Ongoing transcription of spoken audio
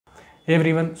Hey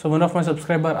everyone, so one of my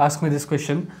subscribers asked me this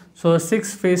question. So a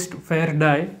six-faced fair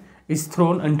die is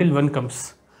thrown until one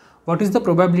comes. What is the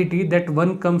probability that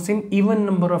one comes in even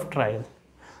number of trial?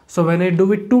 So when I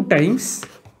do it 2 times,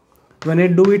 when I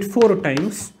do it 4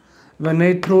 times, when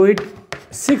I throw it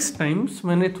 6 times,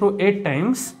 when I throw 8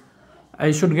 times,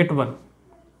 I should get 1.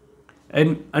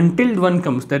 And until 1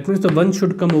 comes, that means the 1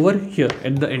 should come over here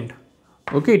at the end.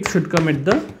 Okay, it should come at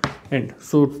the end.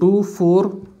 So 2,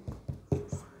 4,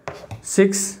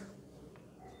 6,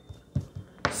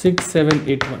 7,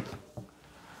 8, 1.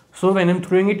 So when I am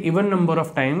throwing it even number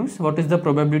of times, what is the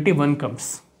probability 1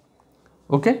 comes?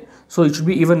 Okay, so it should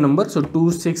be even number. So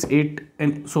 2, 6, 8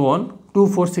 and so on. 2,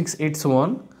 4, 6, 8 so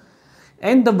on.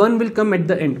 And the 1 will come at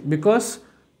the end because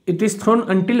it is thrown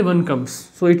until 1 comes.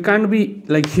 So it can't be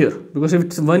like here, because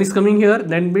if 1 is coming here,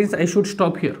 that means I should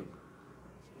stop here.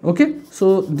 Okay,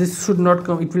 so this should not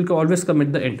come, it will always come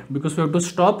at the end because we have to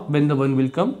stop when the 1 will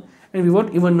come. And we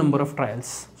want even number of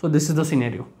trials. So this is the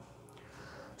scenario.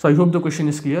 So I hope the question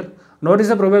is clear. Now what is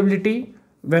the probability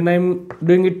when I am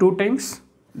doing it 2 times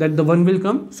that the 1 will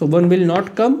come? So 1 will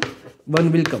not come,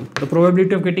 1 will come. The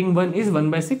probability of getting 1 is 1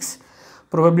 by 6.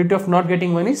 Probability of not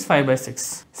getting 1 is 5 by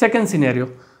 6. Second scenario.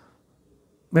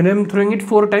 When I am throwing it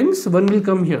 4 times, 1 will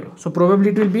come here. So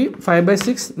probability will be 5 by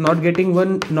 6, not getting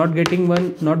 1, not getting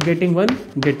 1, not getting 1,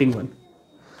 getting 1.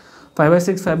 5 by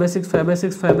 6, 5 by 6, 5 by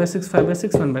 6, 5 by 6, 5 by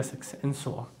 6, 1 by 6 and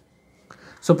so on.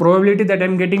 So probability that I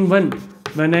am getting 1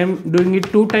 when I am doing it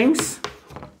 2 times,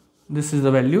 this is the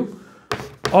value,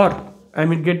 or I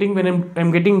am getting when I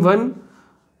am getting 1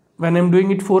 when I am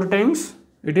doing it 4 times,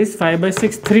 it is 5 by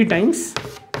 6 3 times,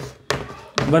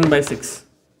 1 by 6,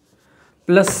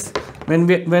 plus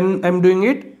when I am doing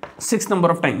it 6 number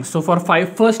of times. So for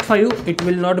first 5 it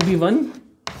will not be 1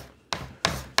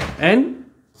 and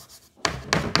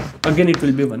again it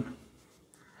will be 1.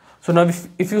 So now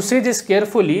if you see this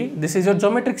carefully, this is your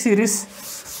geometric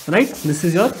series, right? This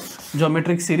is your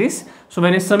geometric series. So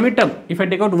when I sum it up, if I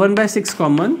take out 1 by 6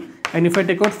 common and if I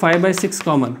take out 5 by 6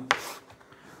 common,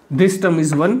 this term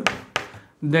is 1,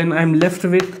 then I am left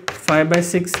with 5 by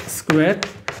 6 square,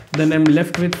 then I am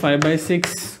left with 5 by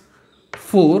 6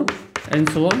 4 and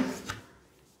so on.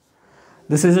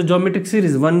 This is a geometric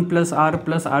series, 1 plus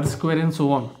r square and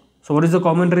so on. So what is the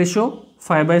common ratio?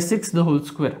 5 by 6 the whole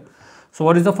square. So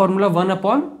what is the formula? 1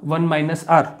 upon 1 minus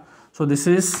r. So this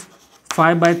is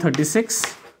 5 by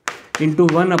 36 into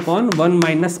 1 upon 1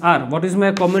 minus r. What is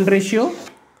my common ratio?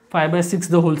 5 by 6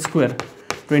 the whole square.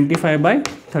 25 by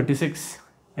 36.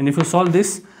 And if you solve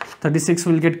this, 36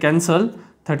 will get cancelled.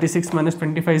 36 minus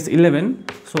 25 is 11.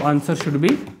 So answer should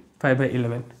be 5 by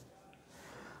 11.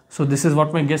 So this is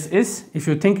what my guess is. If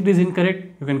you think it is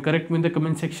incorrect, you can correct me in the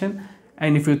comment section.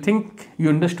 And if you think you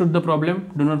understood the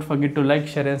problem, do not forget to like,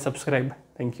 share and subscribe.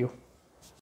 Thank you.